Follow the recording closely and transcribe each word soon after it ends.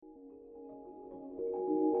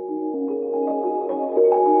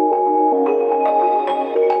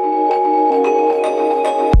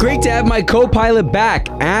Great to have my co-pilot back.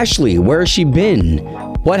 Ashley, where has she been?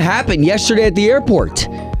 What happened yesterday at the airport?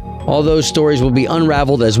 All those stories will be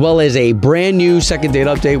unraveled, as well as a brand new second date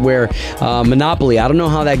update where Monopoly, I don't know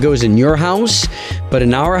how that goes in your house, but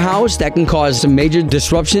in our house, that can cause some major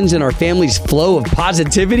disruptions in our family's flow of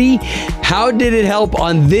positivity. How did it help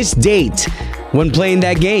on this date when playing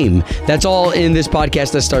that game? That's all in this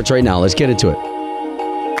podcast that starts right now. Let's get into it.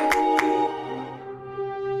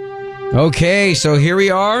 Okay, so here we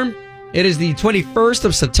are. It is the 21st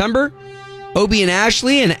of September. Obie and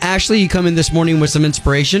Ashley, you come in this morning with some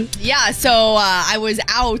inspiration. Yeah, so I was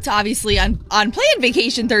out, obviously, on planned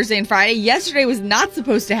vacation Thursday and Friday. Yesterday was not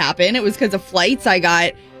supposed to happen. It was because of flights.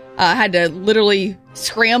 I had to literally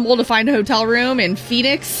scramble to find a hotel room in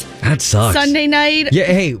Phoenix. That sucks. Sunday night. Yeah,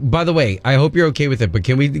 hey, by the way, I hope you're okay with it, but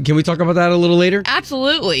can we talk about that a little later?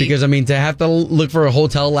 Absolutely. Because, I mean, to have to look for a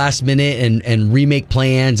hotel last minute and remake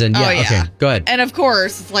plans and okay, go ahead. And of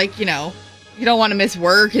course, it's like, you don't want to miss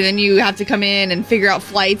work, and then you have to come in and figure out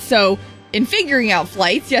flights. So in figuring out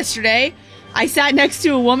flights yesterday, I sat next to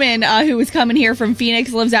a woman who was coming here from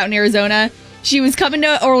Phoenix, lives out in Arizona. She was coming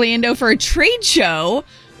to Orlando for a trade show,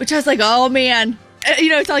 which I was like, oh, man.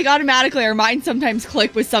 It's like automatically our minds sometimes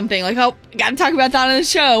click with something. Like, oh, got to talk about that on the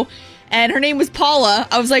show. And her name was Paula.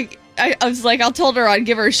 I was like, I told her I'd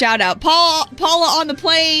give her a shout out. Paula on the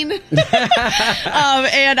plane.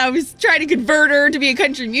 And I was trying to convert her to be a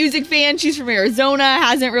country music fan. She's from Arizona,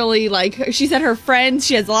 hasn't really she said her friends,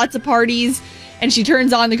 she has lots of parties, and she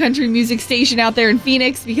turns on the country music station out there in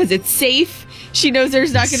Phoenix because it's safe. She knows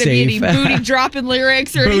there's not going to be any booty dropping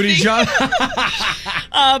lyrics or anything.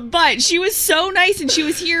 But she was so nice, and she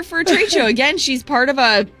was here for a trade show. Again, she's part of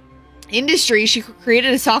a industry. She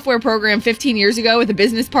created a software program 15 years ago with a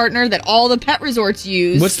business partner that all the pet resorts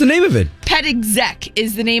use. What's the name of it? Pet Exec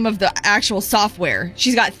is the name of the actual software.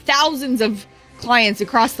 She's got thousands of clients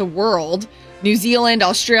across the world. New Zealand,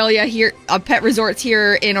 Australia, here, pet resorts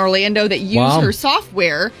here in Orlando that use her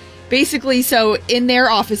software. Basically, so in their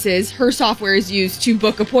offices, her software is used to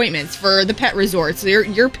book appointments for the pet resorts. So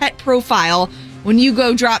your pet profile, when you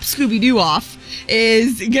go drop Scooby-Doo off,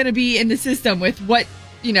 is going to be in the system with what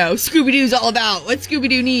Scooby-Doo's all about, what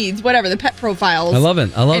Scooby-Doo needs, whatever, the pet profiles. I love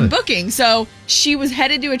it. And booking. So she was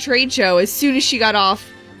headed to a trade show as soon as she got off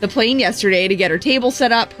the plane yesterday to get her table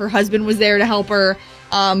set up. Her husband was there to help her.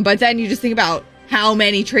 But then you just think about how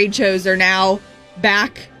many trade shows are now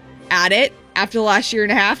back at it after the last year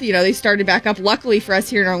and a half. They started back up. Luckily for us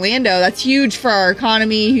here in Orlando, that's huge for our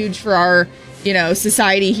economy, huge for our,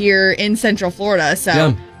 society here in Central Florida.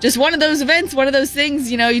 So just one of those events, one of those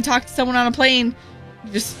things, you talk to someone on a plane,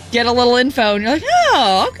 just get a little info, and you're like,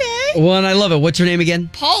 oh, okay. Well, and I love it. What's your name again?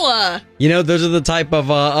 Paula. Those are the type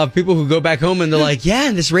of people who go back home and they're like,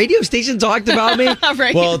 yeah, this radio station talked about me.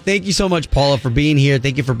 Right. Well, thank you so much, Paula, for being here.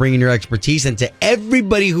 Thank you for bringing your expertise. And to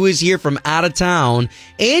everybody who is here from out of town,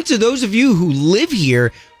 and to those of you who live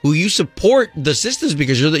here, who you support the systems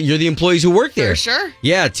because you're the employees who work there. For sure.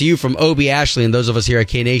 Yeah, to you from Obie, Ashley, and those of us here at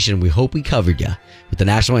K-Nation, we hope we covered you with the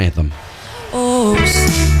national anthem.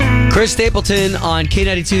 Chris Stapleton on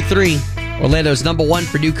K92.3, Orlando's number one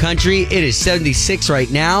for new country. It is 76 right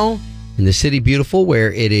now in the city beautiful,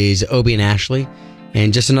 where it is Obie and Ashley.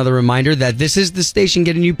 And just another reminder that this is the station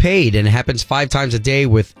getting you paid, and it happens 5 times a day,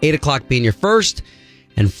 with 8 o'clock being your first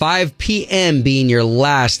and 5 p.m. being your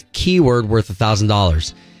last keyword worth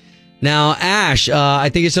 $1,000. Now, Ash, I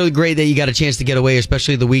think it's so great that you got a chance to get away,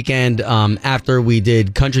 especially the weekend after we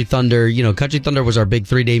did Country Thunder. Country Thunder was our big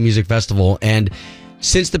 3-day music festival. And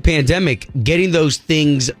since the pandemic, getting those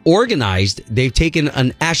things organized, they've taken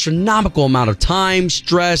an astronomical amount of time,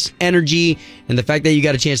 stress, energy, and the fact that you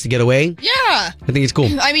got a chance to get away. Yeah. I think it's cool.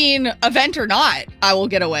 I mean, event or not, I will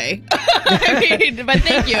get away. But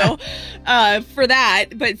thank you for that.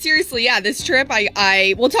 But seriously, yeah, this trip,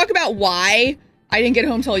 I will talk about why I didn't get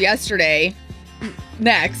home till yesterday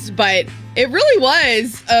next, but it really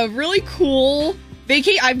was a really cool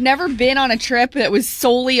vacation. I've never been on a trip that was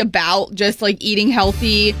solely about just eating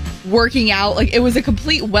healthy, working out. It was a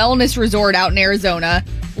complete wellness resort out in Arizona.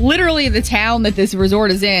 Literally, the town that this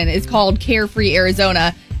resort is in is called Carefree,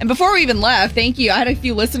 Arizona. And before we even left, thank you, I had a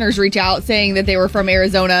few listeners reach out saying that they were from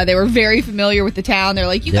Arizona. They were very familiar with the town. They're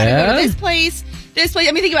like, you gotta go to this place.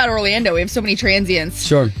 I mean, think about Orlando. We have so many transients.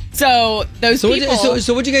 Sure. So people...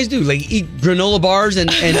 So what'd you guys do? Eat granola bars and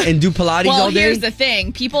do Pilates all day? Well, here's the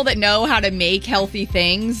thing. People that know how to make healthy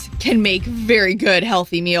things can make very good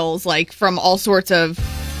healthy meals, from all sorts of,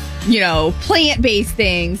 plant-based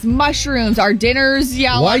things, mushrooms, our dinners.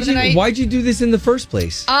 Yeah, why'd you do this in the first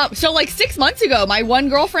place? So 6 months ago, my one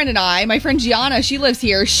girlfriend and I, my friend Gianna, she lives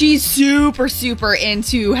here. She's super, super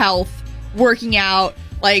into health, working out,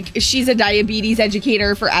 Like, she's a diabetes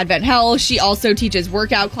educator for Advent Health. She also teaches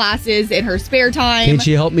workout classes in her spare time. Can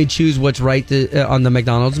she help me choose what's right on the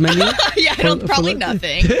McDonald's menu? Yeah, probably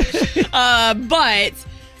nothing. But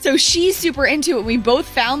so she's super into it. We both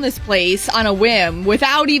found this place on a whim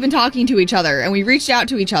without even talking to each other. And we reached out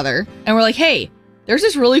to each other and we're like, hey, there's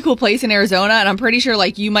this really cool place in Arizona. And I'm pretty sure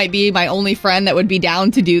like you might be my only friend that would be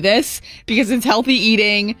down to do this because it's healthy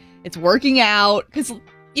eating. It's working out. Because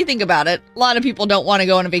you think about it, a lot of people don't want to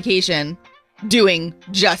go on a vacation doing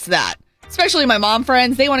just that. Especially my mom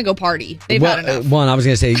friends, they want to go party. They've had enough. One, I was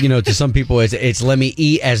going to say, to some people, it's let me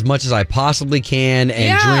eat as much as I possibly can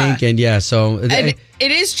and drink. And so. And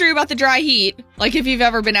it is true about the dry heat. Like if you've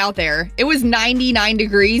ever been out there, it was 99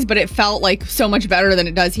 degrees, but it felt like so much better than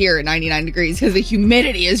it does here at 99 degrees because the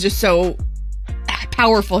humidity is just so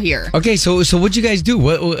powerful here. Okay, so what'd you guys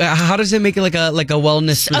do? How does it make it like a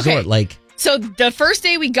wellness resort? Okay. So the first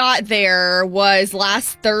day we got there was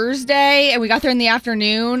last Thursday, and we got there in the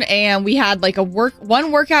afternoon, and we had like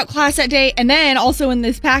one workout class that day, and then also in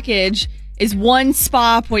this package is one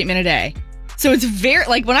spa appointment a day. So it's very,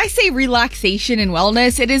 like when I say relaxation and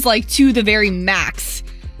wellness, it is like to the very max.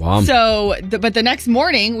 Wow. So, but the next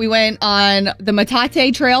morning we went on the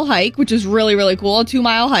Metate Trail hike, which is really, really cool, a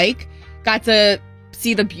 2-mile hike. Got to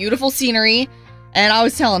see the beautiful scenery, and I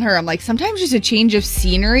was telling her, I'm like, sometimes just a change of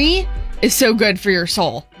scenery is so good for your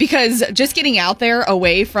soul because just getting out there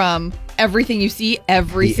away from everything you see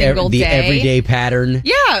every single day. The everyday pattern.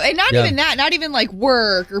 Yeah. And not even that, not even like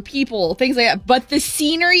work or people, things like that, but the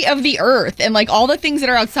scenery of the earth and like all the things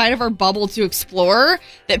that are outside of our bubble to explore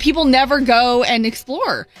that people never go and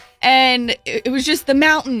explore. And it was just the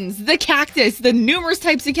mountains, the cactus, the numerous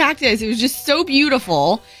types of cactus. It was just so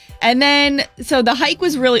beautiful. And then, so the hike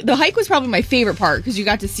was probably my favorite part because you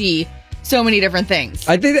got to see so many different things.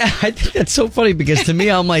 I think that's so funny because to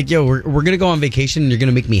me, I'm like, yo, we're going to go on vacation and you're going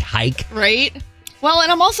to make me hike. Right? Well,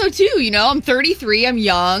 and I'm also, too, I'm 33. I'm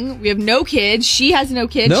young. We have no kids. She has no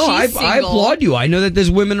kids. No, She's I applaud you. I know that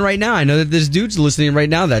there's women right now. I know that there's dudes listening right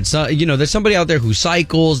now. That's, there's somebody out there who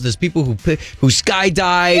cycles. There's people who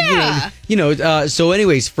skydive. Yeah. So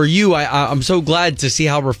anyways, for you, I'm so glad to see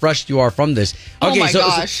how refreshed you are from this. Okay, oh my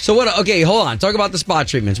gosh. So what? Okay, hold on. Talk about the spa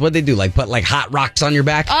treatments. What'd they do? Like put like hot rocks on your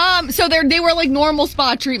back? So they were like normal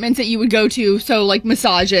spa treatments that you would go to. So like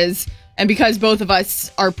massages. And because both of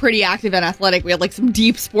us are pretty active and athletic, we had like some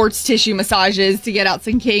deep sports tissue massages to get out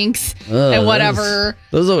some kinks and whatever.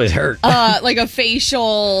 Those always hurt. Like a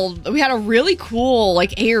facial. We had a really cool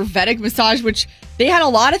like Ayurvedic massage, which they had a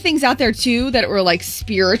lot of things out there too that were like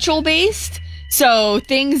spiritual based. So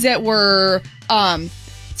things that were,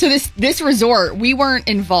 so this resort, we weren't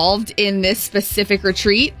involved in this specific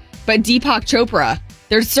retreat, but Deepak Chopra,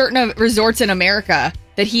 there's certain resorts in America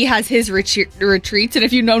that he has his retreats. And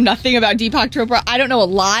if you know nothing about Deepak Chopra, I don't know a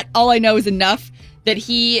lot. All I know is enough that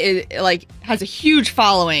he is like has a huge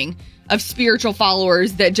following of spiritual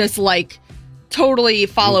followers that just like totally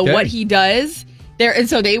follow what he does there. And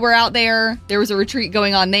so they were out there. There was a retreat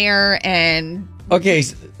going on there. And okay,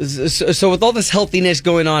 so with all this healthiness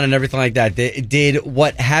going on and everything like that, did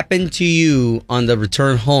what happened to you on the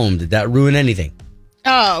return home, did that ruin anything?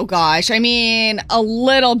 Oh, gosh. I mean, a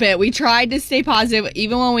little bit. We tried to stay positive,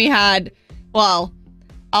 even when we had, well,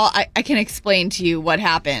 I can explain to you what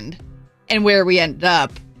happened and where we ended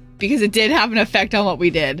up, because it did have an effect on what we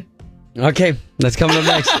did. Okay, that's coming up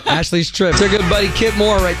next. Ashley's Trip. It's our good buddy Kip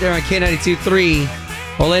Moore right there on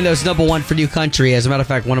K92.3. Orlando's #1 for New Country. As a matter of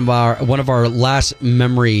fact, one of our last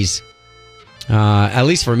memories, at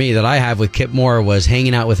least for me, that I have with Kip Moore was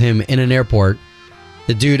hanging out with him in an airport.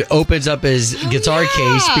 The dude opens up his guitar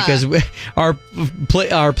case because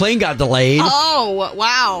our plane got delayed. Oh,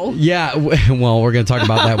 wow. Yeah, well, we're going to talk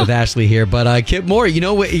about that with Ashley here. But Kip Moore,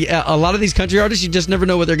 a lot of these country artists, you just never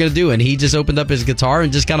know what they're going to do. And he just opened up his guitar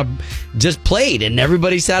and just kind of just played. And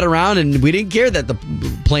everybody sat around and we didn't care that the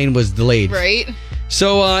plane was delayed. Right.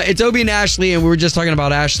 So it's Obie and Ashley, and we were just talking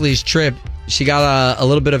about Ashley's trip. She got a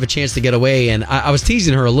little bit of a chance to get away. And I was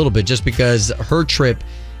teasing her a little bit just because her trip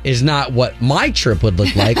is not what my trip would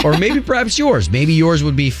look like, or maybe perhaps yours. Maybe yours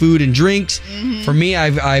would be food and drinks. Mm-hmm. For me,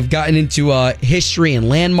 I've gotten into history and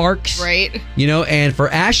landmarks. Right. And for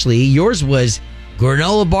Ashley, yours was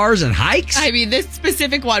granola bars and hikes. I mean, this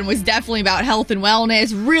specific one was definitely about health and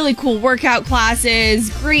wellness, really cool workout classes,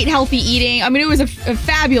 great healthy eating. I mean, it was a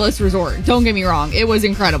fabulous resort. Don't get me wrong. It was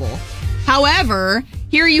incredible. However,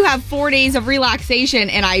 here you have 4 days of relaxation,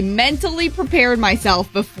 and I mentally prepared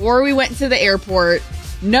myself before we went to the airport,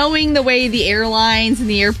 knowing the way the airlines and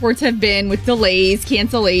the airports have been with delays,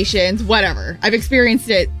 cancellations, whatever. I've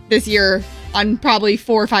experienced it this year on probably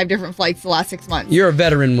 4 or 5 different flights the last 6 months. You're a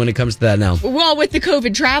veteran when it comes to that now. Well, with the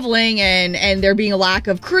COVID traveling and there being a lack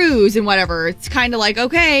of crews and whatever, it's kind of like,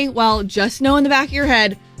 okay, well, just know in the back of your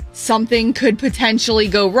head, something could potentially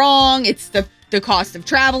go wrong. It's the cost of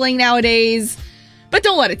traveling nowadays, but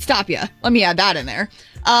don't let it stop you. Let me add that in there.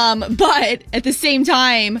 But at the same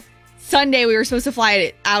time, Sunday, we were supposed to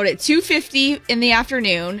fly out at 2:50 in the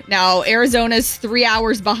afternoon. Now, Arizona's 3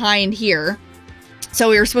 hours behind here. So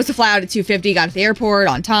we were supposed to fly out at 2:50, got to the airport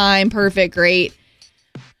on time. Perfect, great.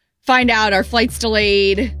 Find out our flight's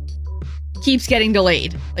delayed. Keeps getting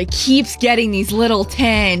delayed. Like, keeps getting these little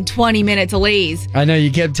 10, 20-minute delays. I know,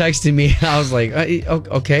 you kept texting me. I was like,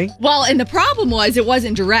 okay. Well, and the problem was it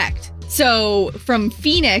wasn't direct. So from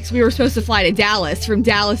Phoenix, we were supposed to fly to Dallas, from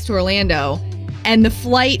Dallas to Orlando. And the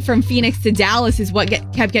flight from Phoenix to Dallas is what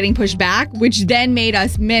kept getting pushed back, which then made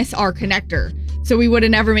us miss our connector. So we would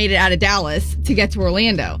have never made it out of Dallas to get to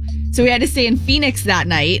Orlando. So we had to stay in Phoenix that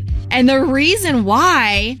night. And the reason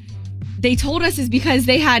why they told us is because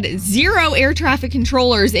they had 0 air traffic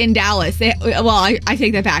controllers in Dallas. I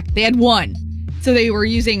take that back. They had 1. So they were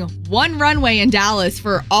using 1 runway in Dallas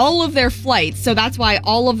for all of their flights. So that's why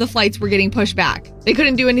all of the flights were getting pushed back. They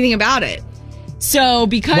couldn't do anything about it. So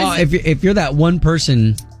because... Well, if you're that one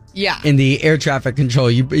person in the air traffic control,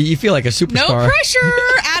 you feel like a superstar. No pressure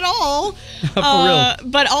at all. For real.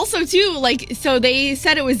 But also, too, like, so they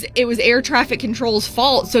said it was air traffic control's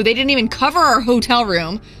fault. So they didn't even cover our hotel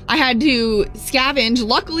room. I had to scavenge.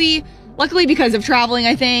 Luckily, because of traveling,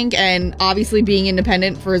 I think, and obviously being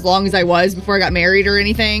independent for as long as I was before I got married or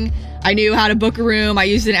anything, I knew how to book a room. I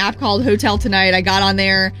used an app called Hotel Tonight. I got on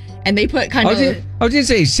there, and they put kind of... I was going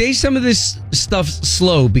to say some of this stuff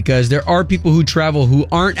slow, because there are people who travel who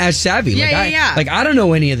aren't as savvy. Yeah. Like, I don't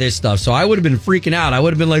know any of this stuff, so I would have been freaking out. I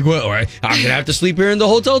would have been like, well, I'm going to have to sleep here in the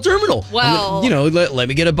hotel terminal. Well... let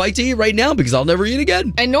me get a bite to eat right now, because I'll never eat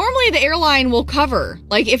again. And normally the airline will cover.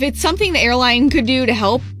 Like, if it's something the airline could do to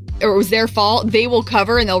help, or it was their fault, they will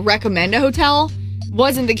cover and they'll recommend a hotel.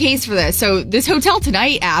 Wasn't the case for this. So this Hotel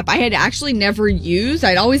Tonight app, I had actually never used.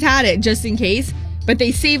 I'd always had it just in case, but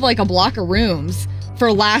they save like a block of rooms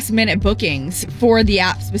for last minute bookings for the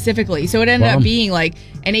app specifically. So it ended up being like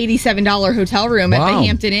an $87 hotel room at the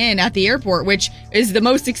Hampton Inn at the airport, which is the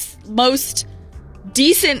most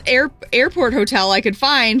decent airport hotel I could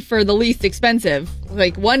find for the least expensive.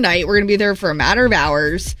 Like, one night we're going to be there for a matter of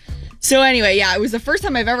hours. So anyway, yeah, it was the first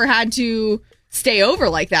time I've ever had to stay over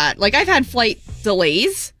like that. Like, I've had flight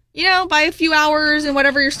delays, by a few hours and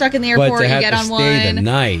whatever, you're stuck in the airport, you get on one. But to have to stay the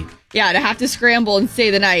night. Yeah, to have to scramble and stay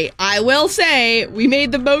the night. I will say, we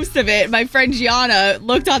made the most of it. My friend Gianna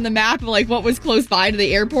looked on the map of like what was close by to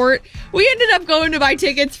the airport. We ended up going to buy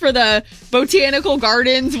tickets for the Botanical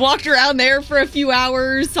Gardens, walked around there for a few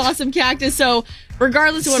hours, saw some cactus. So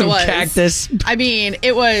regardless of what it was, cactus. I mean,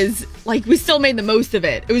 it was like we still made the most of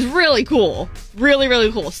it. It was really cool, really,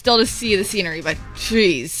 really cool. Still to see the scenery, but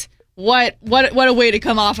geez, what a way to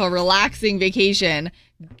come off a relaxing vacation.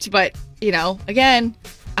 But again,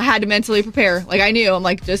 I had to mentally prepare. Like, I knew, I'm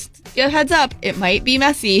like, just get a heads up, it might be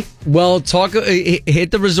messy. Well, hit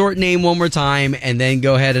the resort name one more time, and then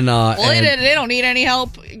go ahead and they don't need any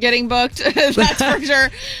help getting booked. That's for sure.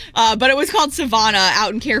 But it was called Savannah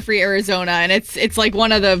out in Carefree, Arizona, and it's like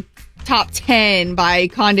one of the top 10 by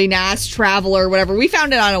Condé Nast Traveler, whatever. We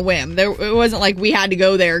found it on a whim. It wasn't like we had to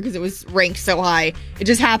go there because it was ranked so high. It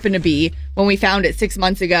just happened to be when we found it 6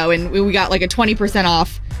 months ago, and we got like a 20%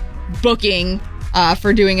 off booking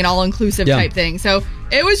for doing an all-inclusive type thing. So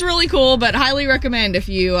it was really cool, but highly recommend if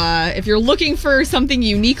you're looking for something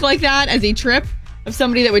unique like that as a trip of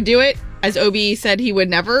somebody that would do it, as Obi said he would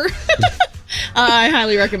never. I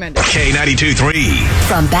highly recommend it. K92.3.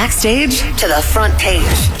 From backstage to the front page,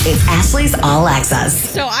 it's Ashley's All Access.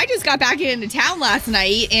 So I just got back into town last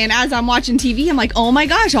night, and as I'm watching TV, I'm like, oh my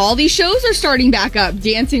gosh, all these shows are starting back up.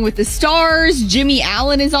 Dancing with the Stars, Jimmy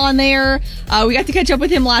Allen is on there. We got to catch up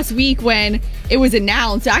with him last week when it was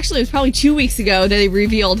announced. Actually, it was probably 2 weeks ago that they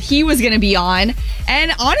revealed he was going to be on.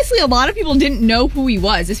 And honestly, a lot of people didn't know who he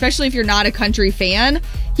was, especially if you're not a country fan.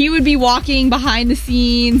 He would be walking behind the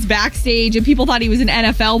scenes, backstage, and people thought he was an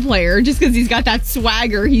NFL player just because he's got that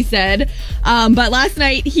swagger, he said. But last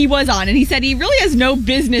night he was on, and he said he really has no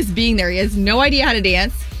business being there. He has no idea how to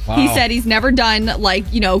dance. Wow. He said he's never done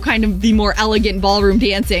kind of the more elegant ballroom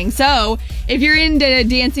dancing. So if you're into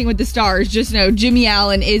Dancing with the Stars, just know Jimmy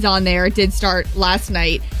Allen is on there. It did start last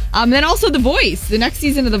night. Then also The Voice. The next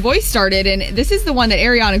season of The Voice started, and this is the one that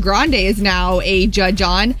Ariana Grande is now a judge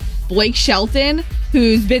on. Blake Shelton,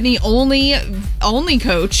 who's been the only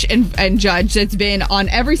coach and judge that's been on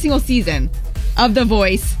every single season. of The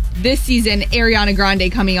Voice this season, Ariana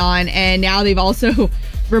Grande coming on, and now they've also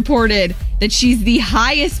reported that she's the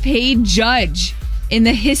highest paid judge in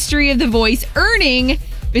the history of The Voice, earning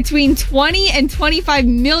between $20 and $25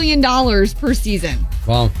 million per season.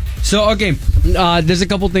 Wow. So, okay, there's a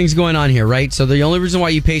couple things going on here, right? So the only reason why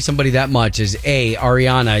you pay somebody that much is, A,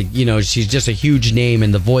 Ariana, she's just a huge name,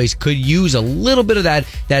 and The Voice could use a little bit of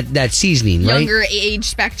that seasoning, right? Younger age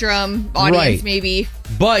spectrum, audience Right. maybe.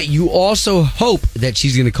 But you also hope that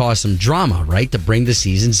she's going to cause some drama, right? To bring the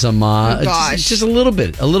season some, gosh. just a little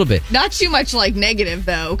bit. Not too much like negative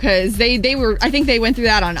though, because they were. I think they went through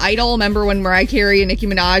that on Idol. Remember when Mariah Carey and Nicki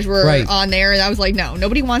Minaj were Right. on there, and I was like, no,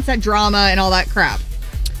 nobody wants that drama and all that crap.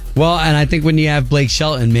 Well, and I think when you have Blake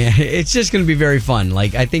Shelton, man, it's just going to be very fun.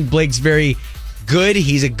 Like, I think Blake's very good.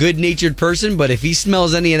 He's a good-natured person, but if he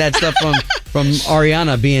smells any of that stuff from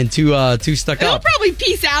Ariana being too stuck He'll up, probably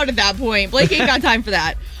peace out at that point. Blake ain't got time for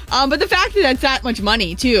that. But the fact that that's that much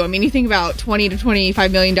money too. I mean, you think about $20 to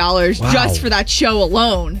 $25 million just for that show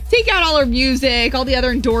alone. Take out all her music, all the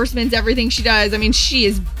other endorsements, everything she does. I mean, she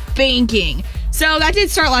is banking. So that did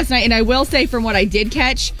start last night, and I will say, from what I did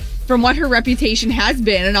catch, from what her reputation has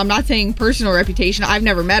been, and I'm not saying personal reputation, I've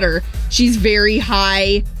never met her. She's very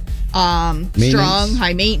high, strong,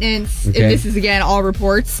 high maintenance. Okay. And this is, again, all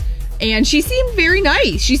reports. And she seemed very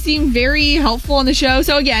nice. She seemed very helpful on the show.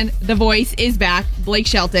 So again, The Voice is back. Blake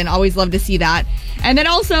Shelton, always love to see that. And then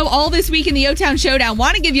also, all this week in the O-Town Showdown,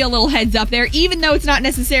 want to give you a little heads up there, even though it's not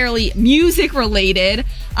necessarily music related,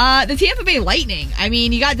 the Tampa Bay Lightning. I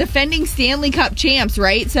mean, you got defending Stanley Cup champs,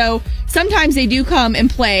 right? So sometimes they do come and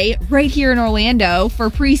play right here in Orlando for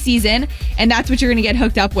preseason, and that's what you're going to get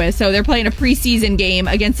hooked up with. So they're playing a preseason game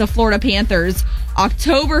against the Florida Panthers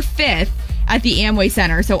October 5th. At the Amway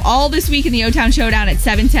Center. So all this week in the O-Town Showdown at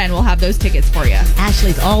 7:10, we'll have those tickets for you.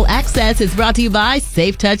 Ashley's All Access is brought to you by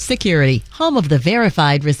Safe Touch Security, home of the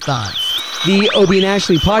verified response. The Obie and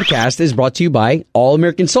Ashley podcast is brought to you by All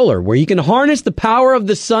American Solar, where you can harness the power of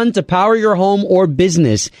the sun to power your home or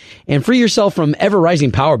business and free yourself from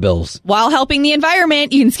ever-rising power bills. While helping the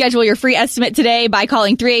environment, you can schedule your free estimate today by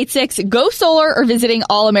calling 386-GO-SOLAR or visiting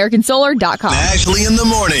allamericansolar.com. Ashley in the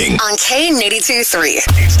morning. On K82-3.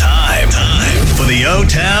 It's time for the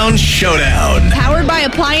O-Town Showdown. Powered by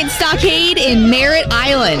Appliance Stockade in Merritt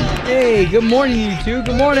Island. Hey, good morning, you two.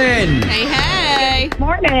 Good morning. Hey, hey.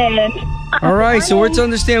 Morning. All right, so let's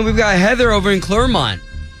understand. We've got Heather over in Clermont.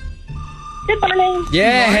 Good morning.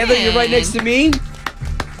 Yeah, Good Heather, you're right next to me.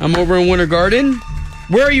 I'm over in Winter Garden.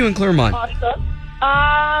 Where are you in Clermont?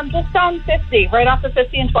 Awesome. Just on 50, right off the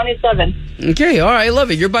 50 and 27. Okay, all right, I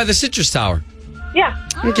love it. You're by the Citrus Tower. Yeah.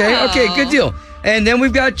 Okay, good deal. And then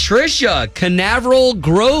we've got Trisha, Canaveral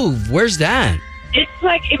Grove. Where's that? It's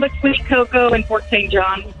like in between Cocoa and Fort St.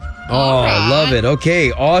 John. Oh, I love it.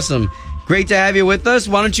 Okay, awesome. Great to have you with us.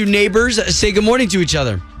 Why don't you neighbors say good morning to each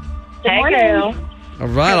other? Thank you. All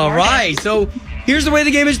right. So here's the way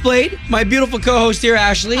the game is played. My beautiful co-host here,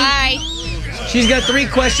 Ashley. Hi. She's got 3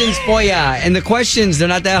 questions for you. And the questions, they're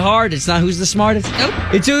not that hard. It's not who's the smartest. Nope.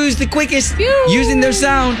 It's who's the quickest. Phew. Using their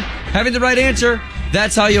sound, having the right answer.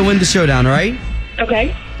 That's how you'll win the showdown, all right?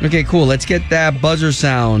 Okay. Okay, cool. Let's get that buzzer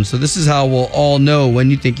sound. So this is how we'll all know when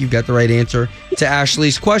you think you've got the right answer to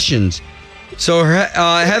Ashley's questions. So,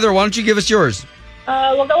 Heather, why don't you give us yours?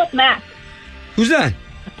 We'll go with Max. Who's that?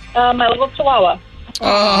 My little chihuahua.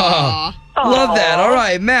 Oh, love that. All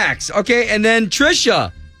right, Max. Okay, and then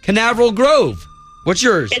Trisha, Canaveral Grove. What's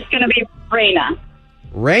yours? It's going to be Raina.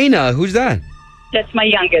 Raina, who's that? That's my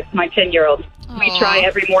youngest, my 10-year-old. We try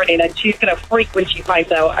every morning, and she's going to freak when she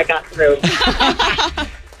finds out I got through.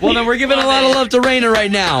 Well, then we're giving a lot of love to Raina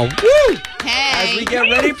right now. Woo! As Hey. we get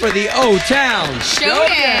ready for the O-Town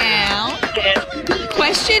Showdown.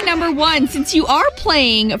 Question number 1. Since you are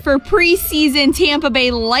playing for preseason Tampa Bay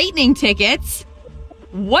Lightning tickets,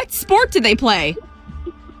 what sport do they play?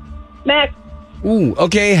 Max, Ooh,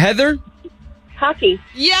 okay, Heather? hockey.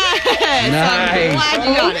 Yes! Nice. I'm glad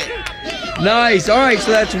you got it. Nice. All right, so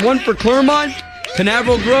that's 1 for Clermont.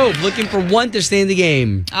 Canaveral Grove looking for 1 to stay in the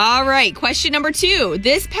game. All right, question number 2.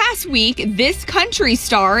 This past week, this country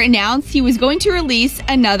star announced he was going to release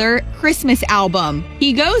another Christmas album.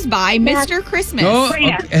 He goes by Mr. Christmas. Oh,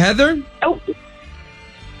 okay. Heather? Oh,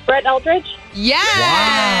 Brett Eldridge.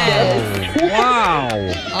 Yes! Wow.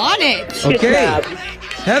 On it. Good Okay. job.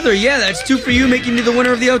 Heather, yeah, that's 2 for you, making you the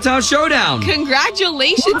winner of the O-Town Showdown.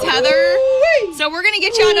 Congratulations, Heather. So we're going to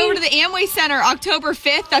get you on over to the Amway Center October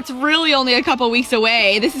 5th. That's really only a couple weeks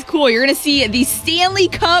away. This is cool. You're going to see the Stanley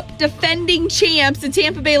Cup defending champs, the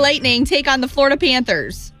Tampa Bay Lightning, take on the Florida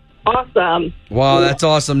Panthers. Awesome. Wow, that's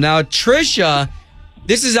awesome. Now, Trisha,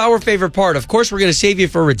 this is our favorite part. Of course, we're going to save you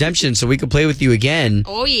for redemption so we can play with you again.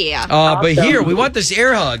 Oh, yeah. But here, we want this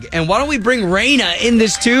air hug. And why don't we bring Raina in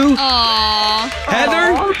this too? Aww.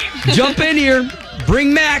 Heather, jump in here.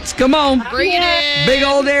 Bring Max. Come on. Bring it in. Big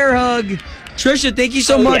old air hug. Trisha, thank you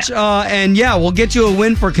so much. And yeah, we'll get you a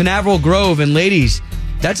win for Canaveral Grove. And ladies,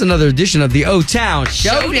 that's another edition of the O-Town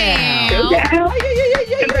Showdown.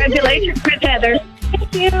 Congratulations, Chris Heather.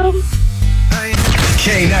 Thank you.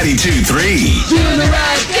 K92-3. Doing the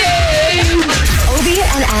right thing. Obie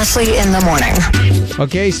and Ashley in the morning.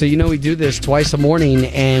 Okay, so we do this twice a morning,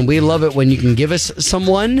 and we love it when you can give us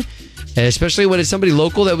someone, especially when it's somebody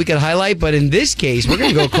local that we can highlight. But in this case, we're going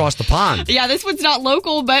to go across the pond. Yeah, this one's not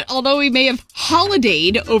local, but although we may have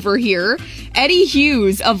holidayed over here, Eddie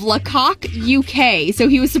Hughes of Lacock, UK. So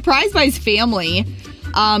he was surprised by his family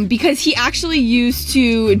because he actually used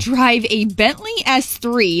to drive a Bentley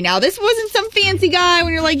S3. Now, this wasn't some fancy guy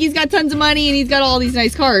when you're like, he's got tons of money and he's got all these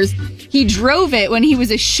nice cars. He drove it when he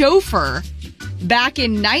was a chauffeur back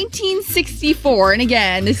in 1964. And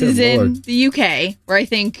again, this is in the UK, where I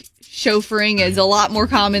think chauffeuring is a lot more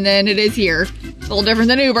common than it is here. It's a little different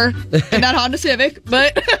than Uber and that Honda Civic,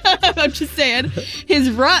 but I'm just saying.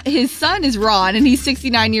 His son is Ron, and he's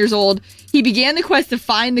 69 years old. He began the quest to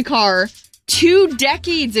find the car 2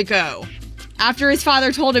 decades ago after his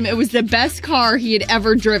father told him it was the best car he had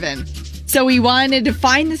ever driven. So he wanted to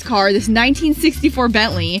find this car, this 1964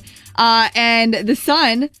 Bentley, and the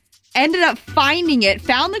son ended up finding it,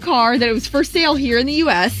 found the car that it was for sale here in the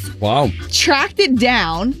U.S. Wow. Tracked it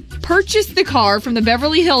down, purchased the car from the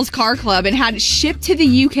Beverly Hills Car Club, and had it shipped to the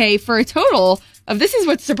U.K. for a total of, this is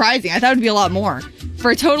what's surprising, I thought it would be a lot more,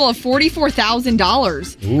 for a total of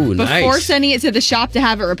 $44,000. Ooh, nice. Before sending it to the shop to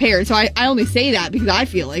have it repaired. So I only say that because I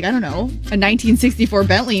feel like, I don't know, a 1964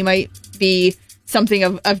 Bentley might be something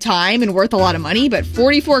of time and worth a lot of money, but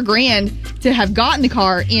 $44,000 to have gotten the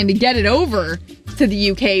car and to get it over to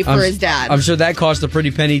the UK for his dad. I'm sure that cost a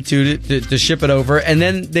pretty penny to ship it over. And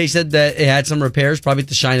then they said that it had some repairs, probably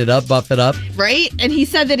to shine it up, buff it up. Right? And he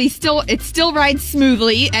said that it still rides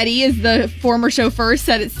smoothly. Eddie is the former chauffeur,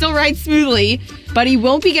 said it still rides smoothly, but he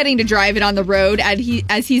won't be getting to drive it on the road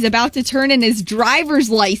as he's about to turn in his driver's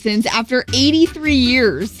license after 83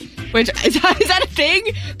 years. Which, is that a thing?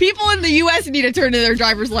 People in the U.S. need to turn in their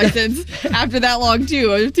driver's license after that long,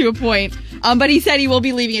 too, to a point. But he said he will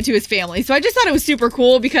be leaving it to his family. So I just thought it was super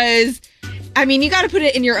cool because, I mean, you got to put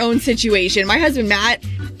it in your own situation. My husband, Matt,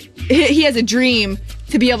 he has a dream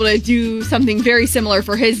to be able to do something very similar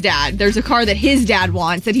for his dad. There's a car that his dad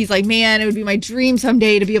wants that he's like, man, it would be my dream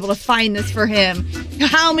someday to be able to find this for him.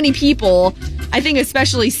 How many people, I think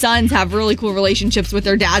especially sons, have really cool relationships with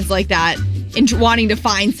their dads like that, and wanting to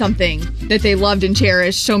find something that they loved and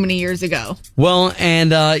cherished so many years ago. Well,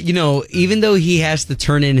 and, even though he has to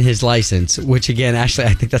turn in his license, which, again, Ashley,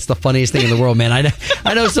 I think that's the funniest thing in the world, man.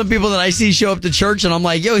 I know some people that I see show up to church, and I'm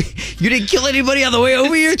like, yo, you didn't kill anybody on the way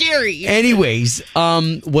over here? Scary. Anyways,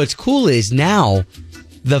 what's cool is now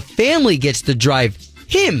the family gets to drive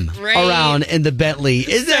him around in the Bentley.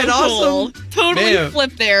 Isn't that awesome? Cool. Totally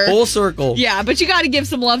flipped there. Full circle. Yeah, but you got to give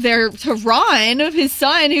some love there to Ron, his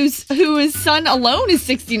son, who his son alone is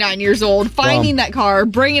 69 years old, finding that car,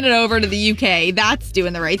 bringing it over to the UK. That's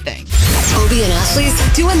doing the right thing. Obie and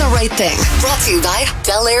Ashley's Doing the Right Thing. Brought to you by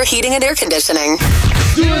Bel Air Heating and Air Conditioning.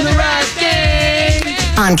 Doing the right thing.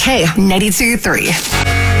 On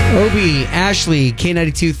K92.3. Obie, Ashley,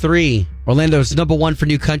 K92.3. Orlando's number one for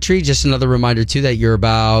new country. Just another reminder, too, that you're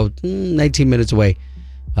about 19 minutes away.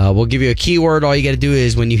 We'll give you a keyword. All you got to do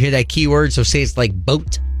is when you hear that keyword, so say it's like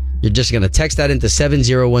boat, you're just going to text that into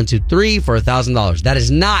 70123 for $1,000. That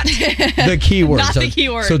is not the keyword. Not the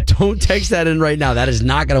keyword. So don't text that in right now. That is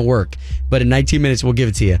not going to work. But in 19 minutes, we'll give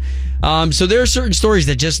it to you. So there are certain stories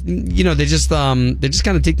that just, they just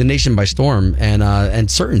kind of take the nation by storm,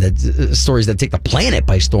 and certain stories that take the planet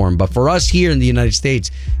by storm. But for us here in the United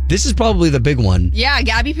States, this is probably the big one. Yeah,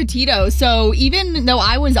 Gabby Petito. So even though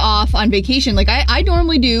I was off on vacation, like I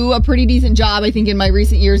normally do a pretty decent job, I think, in my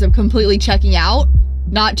recent years of completely checking out.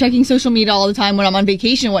 Not checking social media all the time when I'm on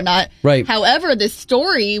vacation and whatnot. Right. However, this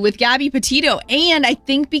story with Gabby Petito, and I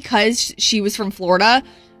think because she was from Florida,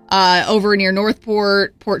 over near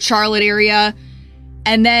Northport, Port Charlotte area,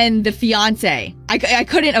 and then the fiance, I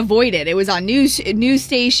couldn't avoid it. It was on news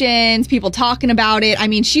stations, people talking about it. I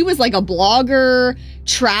mean, she was like a blogger,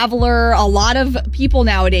 traveler. A lot of people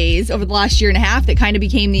nowadays over the last year and a half that kind of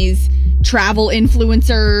became these travel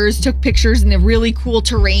influencers, took pictures in the really cool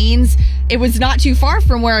terrains. It was not too far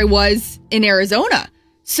from where I was in Arizona.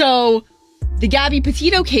 So the Gabby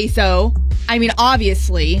Petito case, though, I mean,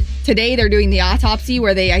 obviously, today they're doing the autopsy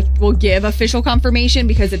where they will give official confirmation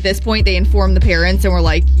because at this point they informed the parents and were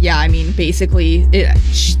like, yeah, I mean, basically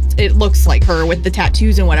it looks like her with the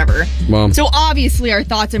tattoos and whatever. Well, so obviously our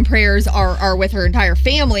thoughts and prayers are with her entire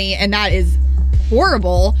family, and that is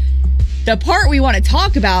horrible. The part we want to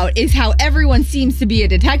talk about is how everyone seems to be a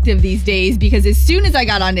detective these days, because as soon as I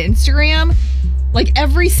got onto Instagram, like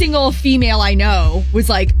every single female I know was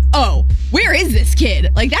like, oh, where is this kid?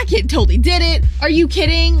 Like that kid totally did it. Are you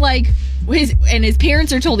kidding? Like his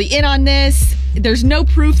parents are totally in on this. There's no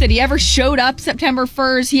proof that he ever showed up September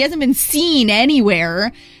 1st. He hasn't been seen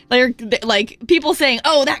anywhere. Like people saying,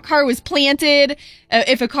 oh, that car was planted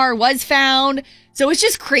if a car was found. So it's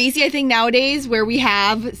just crazy, I think, nowadays where we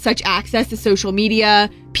have such access to social media,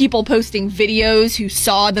 people posting videos who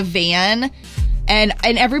saw the van. And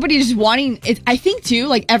everybody just wanting it. I think too,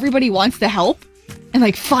 like everybody wants to help and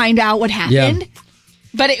like find out what happened. Yeah.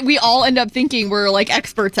 But we all end up thinking we're like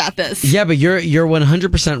experts at this. Yeah, but you're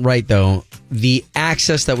 100% right though. The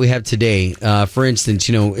access that we have today, for instance,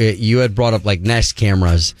 you know, you had brought up like Nest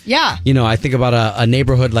cameras. Yeah. You know, I think about a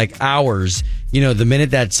neighborhood like ours. You know, the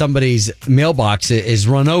minute that somebody's mailbox is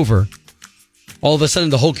run over, all of a sudden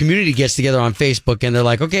the whole community gets together on Facebook and they're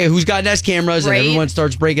like, okay, who's got Nest cameras? Right. And everyone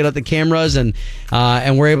starts breaking up the cameras and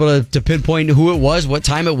we're able to pinpoint who it was, what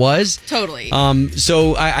time it was. Totally.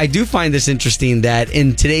 So I do find this interesting that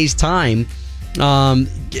in today's time, and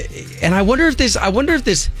I wonder if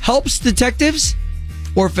this helps detectives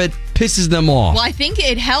or if it pisses them off. Well, I think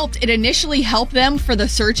it helped. It initially helped them for the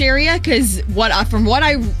search area because from what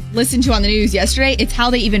I listened to on the news yesterday, it's how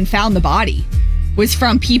they even found the body. Was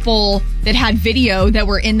from people that had video that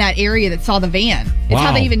were in that area that saw the van. It's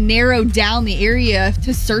how they even narrowed down the area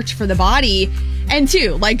to search for the body. And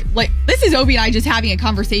two, like this is Obie and I just having a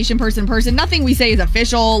conversation person to person. Nothing we say is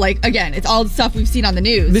official. Like, again, it's all stuff we've seen on the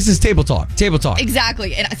news. This is table talk.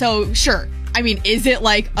 Exactly. And so, sure. I mean, is it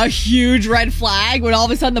like a huge red flag when all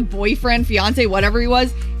of a sudden the boyfriend, fiance, whatever he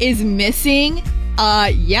was, is missing?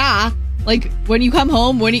 Yeah. Like, when you come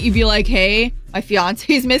home, wouldn't you be like, hey, my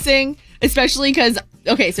fiance is missing? Especially because,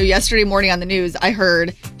 okay, so yesterday morning on the news, I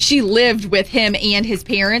heard she lived with him and his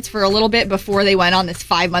parents for a little bit before they went on this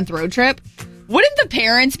 5-month road trip. Wouldn't the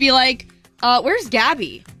parents be like, where's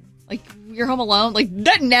Gabby? Like, you're home alone? Like,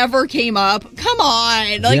 that never came up. Come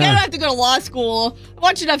on. Like, I don't have to go to law school. I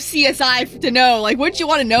watch enough CSI to know. Like, wouldn't you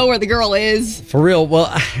want to know where the girl is? For real.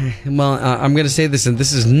 Well, I'm going to say this, and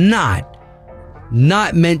this is not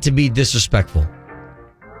meant to be disrespectful.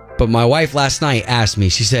 But my wife last night asked me,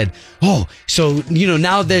 she said, oh, so, you know,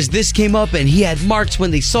 now this came up and he had marks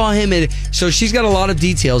when they saw him. And so she's got a lot of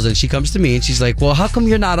details and she comes to me and she's like, well, how come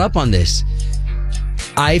you're not up on this?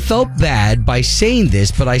 I felt bad by saying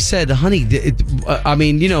this, but I said, honey, I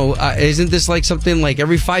mean, you know, isn't this like something like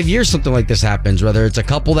every 5 years something like this happens? Whether it's a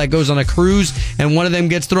couple that goes on a cruise and one of them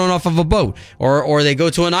gets thrown off of a boat or they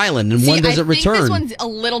go to an island and one doesn't return. I think this one's a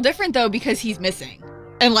little different, though, because he's missing.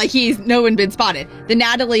 And like no one been spotted. The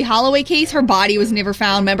Natalie Holloway case, her body was never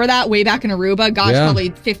found. Remember that way back in Aruba? Gosh,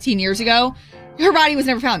 probably 15 years ago. Her body was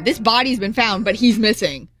never found. This body's been found, but he's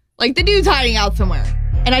missing. Like the dude's hiding out somewhere.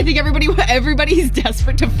 And I think everybody's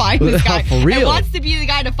desperate to find this guy. For real. And wants to be the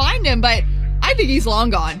guy to find him, but I think he's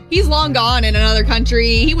long gone. He's long gone in another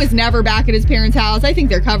country. He was never back at his parents' house. I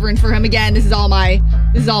think they're covering for him again. This is all my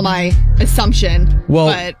assumption.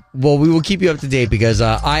 Well, we will keep you up to date because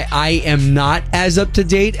I am not as up to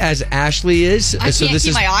date as Ashley is. I can't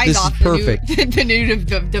keep my eyes off the new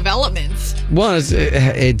developments. Well,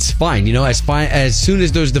 it's fine. You know, as soon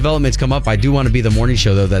as those developments come up, I do want to be the morning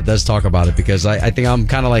show though that does talk about it because I think I'm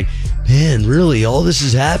kind of like, man, really, all this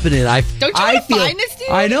is happening. Don't you want to find this dude?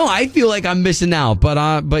 I know. I feel like I'm missing out,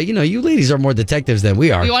 but you know, you ladies are more detectives than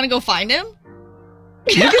we are. You want to go find him?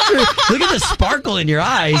 Look at the sparkle in your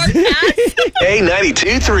eyes.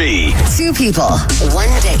 K92.3. 2 people,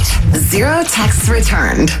 1 date, 0 texts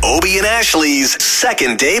returned. Obie and Ashley's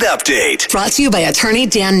second date update. Brought to you by attorney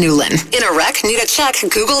Dan Newlin. In a wreck, need a check,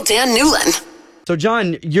 Google Dan Newlin. So,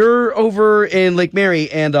 John, you're over in Lake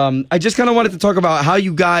Mary, and I just kind of wanted to talk about how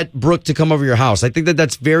you got Brooke to come over your house. I think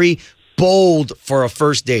that's very bold for a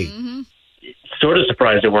first date. Mm-hmm. Sort of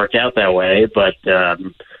surprised it worked out that way, but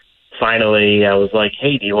finally I was like,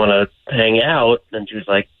 hey, do you want to hang out? And she was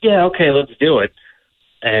like, yeah, okay, let's do it.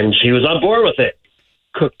 And she was on board with it.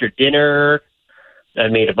 Cooked her dinner. I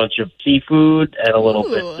made a bunch of seafood and a little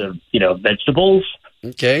bit of, vegetables.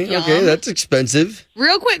 Okay, Yum. okay, that's expensive.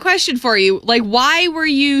 Real quick question for you. Like, why were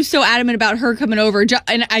you so adamant about her coming over?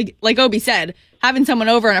 And like Obie said, having someone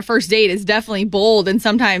over on a first date is definitely bold, and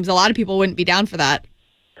sometimes a lot of people wouldn't be down for that.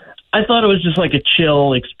 I thought it was just like a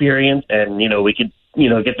chill experience, and we could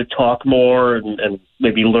get to talk more and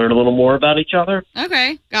maybe learn a little more about each other.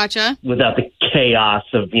 Okay, gotcha. Without the chaos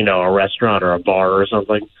of a restaurant or a bar or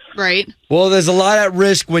something. Right. Well, there's a lot at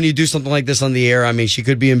risk when you do something like this on the air. I mean, she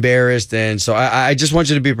could be embarrassed, and so I just want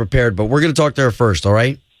you to be prepared. But we're going to talk to her first, all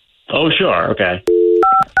right? Oh, sure. Okay.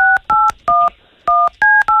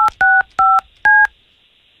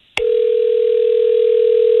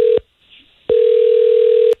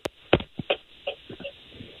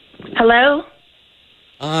 Hello?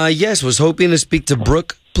 Yes, was hoping to speak to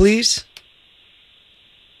Brooke, please.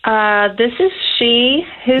 This is she.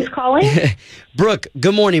 Who's calling? Brooke,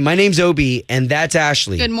 good morning. My name's Obi, and that's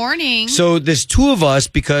Ashley. Good morning. So there's two of us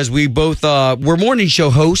because we both, we're morning show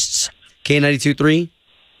hosts, K92.3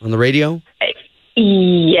 on the radio.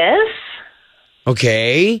 Yes.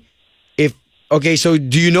 Okay. So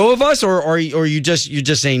do you know of us or you're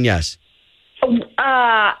just saying yes?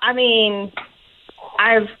 I mean,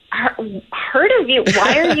 I've heard of you.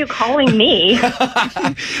 Why are you calling me?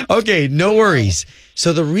 Okay, no worries.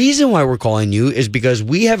 So the reason why we're calling you is because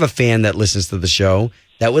we have a fan that listens to the show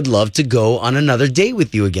that would love to go on another date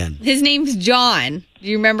with you again. His name's John. Do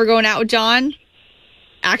you remember going out with John?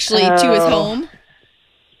 Actually, to his home?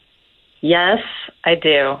 Yes, I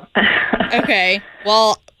do. Okay.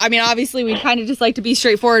 Well, I mean, obviously, we'd kind of just like to be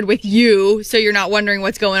straightforward with you so you're not wondering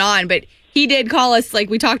what's going on. But he did call us,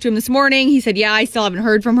 we talked to him this morning. He said, yeah, I still haven't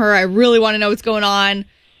heard from her. I really want to know what's going on.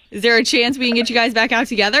 Is there a chance we can get you guys back out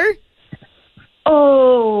together?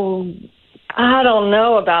 Oh, I don't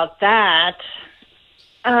know about that.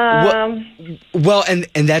 Well, and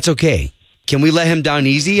that's okay. Can we let him down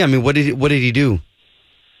easy? I mean, what did he do?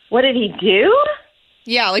 What did he do?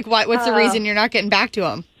 Yeah, what's the reason you're not getting back to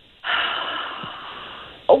him?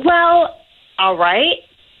 Well, all right.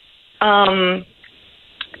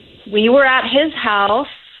 We were at his house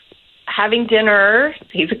having dinner.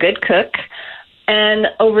 He's a good cook. And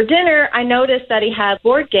over dinner, I noticed that he had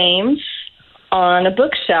board games on a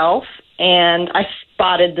bookshelf, and I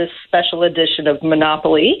spotted this special edition of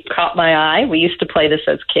Monopoly. Caught my eye. We used to play this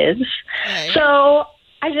as kids. Right. So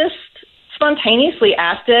I just spontaneously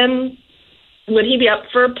asked him, would he be up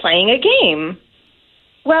for playing a game?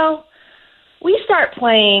 Well, we start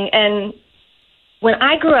playing, and when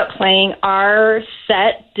I grew up playing, our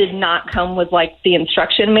set did not come with, the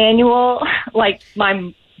instruction manual. My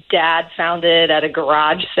dad found it at a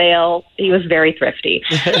garage sale. He was very thrifty.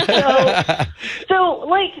 So,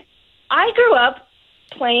 I grew up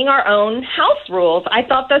playing our own house rules. I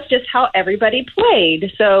thought that's just how everybody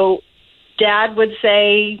played. So Dad would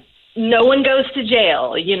say, no one goes to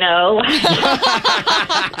jail,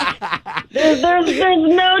 There's no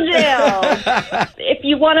jail. If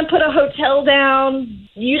you want to put a hotel down,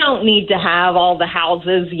 you don't need to have all the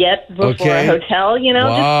houses yet before a hotel, Wow.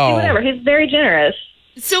 Just do whatever. He's very generous.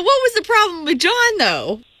 So what was the problem with John,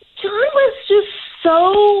 though? John was just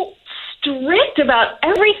so strict about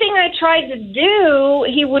everything I tried to do.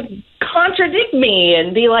 He would contradict me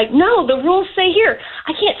and be like, no, the rules say here.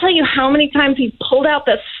 I can't tell you how many times he pulled out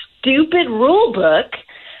the stupid rule book,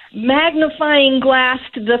 magnifying glass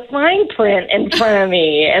to the fine print in front of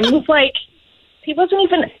me, and was like, he wasn't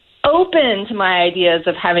even open to my ideas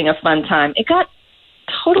of having a fun time. It got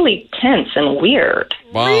totally tense and weird.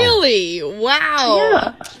 Wow. Really? Wow.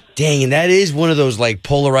 Yeah. Dang, and that is one of those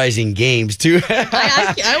polarizing games too.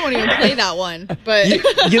 I won't even play that one. But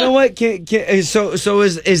you know what? So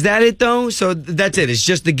is that it though? So that's it. It's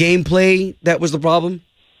just the gameplay that was the problem.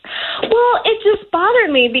 Well, it just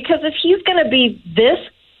bothered me because if he's going to be this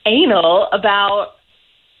anal about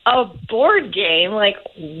a board game,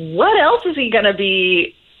 what else is he going to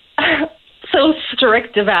be so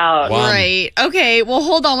strict about? Wow. Right. Okay. Well,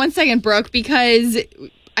 hold on one second, Brooke, because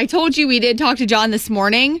I told you we did talk to John this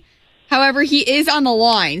morning. However, he is on the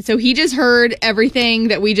line, so he just heard everything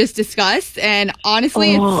that we just discussed. And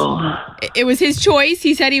honestly, it was his choice.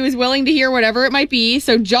 He said he was willing to hear whatever it might be.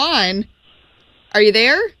 So, John, are you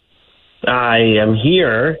there? I am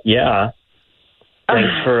here. Yeah.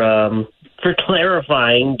 Thanks for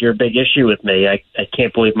clarifying your big issue with me. I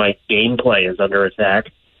can't believe my gameplay is under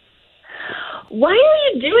attack. Why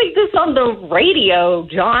are you doing this on the radio,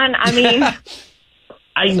 John? I mean,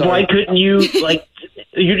 why couldn't you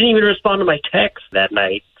you didn't even respond to my text that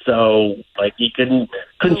night, so you couldn't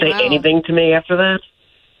say anything to me after that?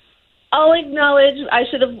 I'll acknowledge I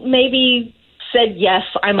should have maybe said yes,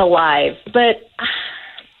 I'm alive, but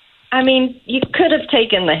I mean, you could have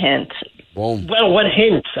taken the hint. Boom. Well, what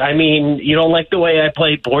hint? I mean, you don't like the way I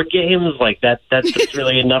play board games? Like that's just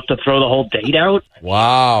really enough to throw the whole date out?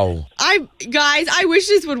 Wow. I wish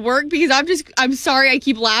this would work because I'm sorry I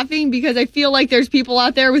keep laughing because I feel like there's people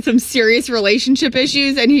out there with some serious relationship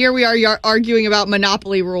issues, and here we are arguing about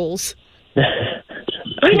Monopoly rules.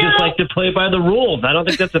 I just like to play by the rules. I don't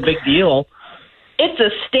think that's a big deal. It's a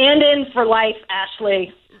stand-in for life,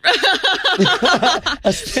 Ashley.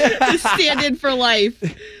 Stand in for life.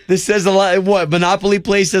 This says a lot. What, Monopoly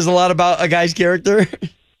play says a lot about a guy's character?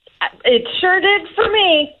 It sure did for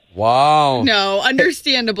me. Wow. No,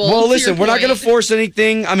 understandable. Well, to listen, your we're not point. going to force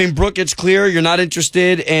anything. I mean, Brooke, it's clear you're not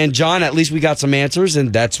interested. And John, at least we got some answers,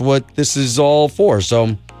 and that's what this is all for.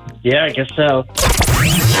 So, Yeah, I guess so.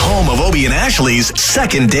 Home of Obie and Ashley's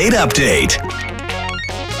second date update.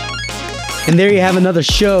 and there you have another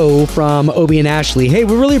show from Obie and Ashley. Hey,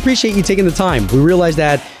 we really appreciate you taking the time. We realize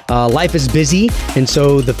that life is busy, and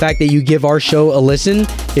so the fact that you give our show a listen,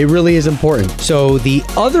 it really is important. So the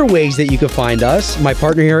other ways that you can find us, my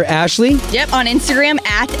partner here, Ashley. Yep, on Instagram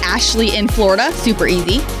at Ashley in Florida. Super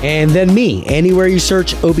easy. And then me, anywhere you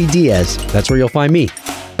search Obie Diaz. That's where you'll find me.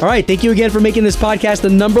 All right, thank you again for making this podcast the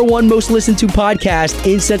 #1 most listened to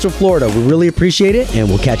podcast in Central Florida. We really appreciate it, and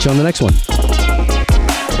we'll catch you on the next one.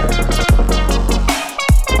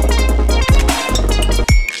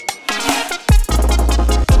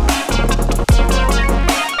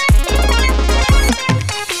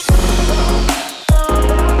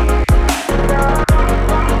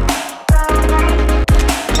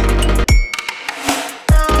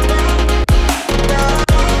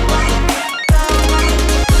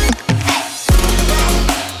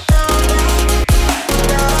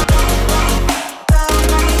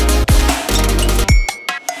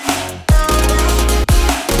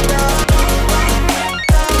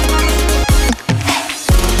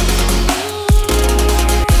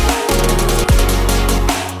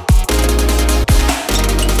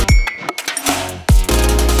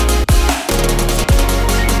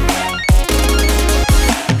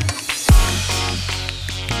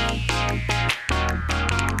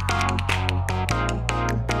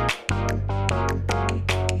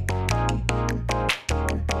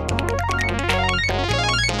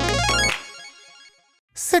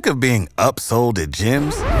 Sick of being upsold at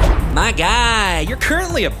gyms? My guy, you're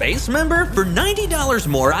currently a base member? For $90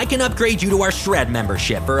 more, I can upgrade you to our Shred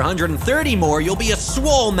membership. For $130 more, you'll be a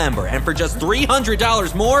Swole member. And for just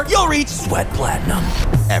 $300 more, you'll reach Sweat Platinum.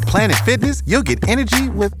 At Planet Fitness, you'll get energy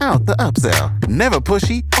without the upsell. Never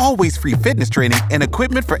pushy, always free fitness training and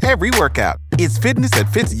equipment for every workout. It's fitness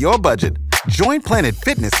that fits your budget. Join Planet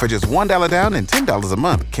Fitness for just $1 down and $10 a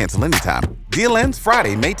month. Cancel anytime. Deal ends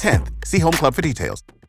Friday, May 10th. See Home Club for details.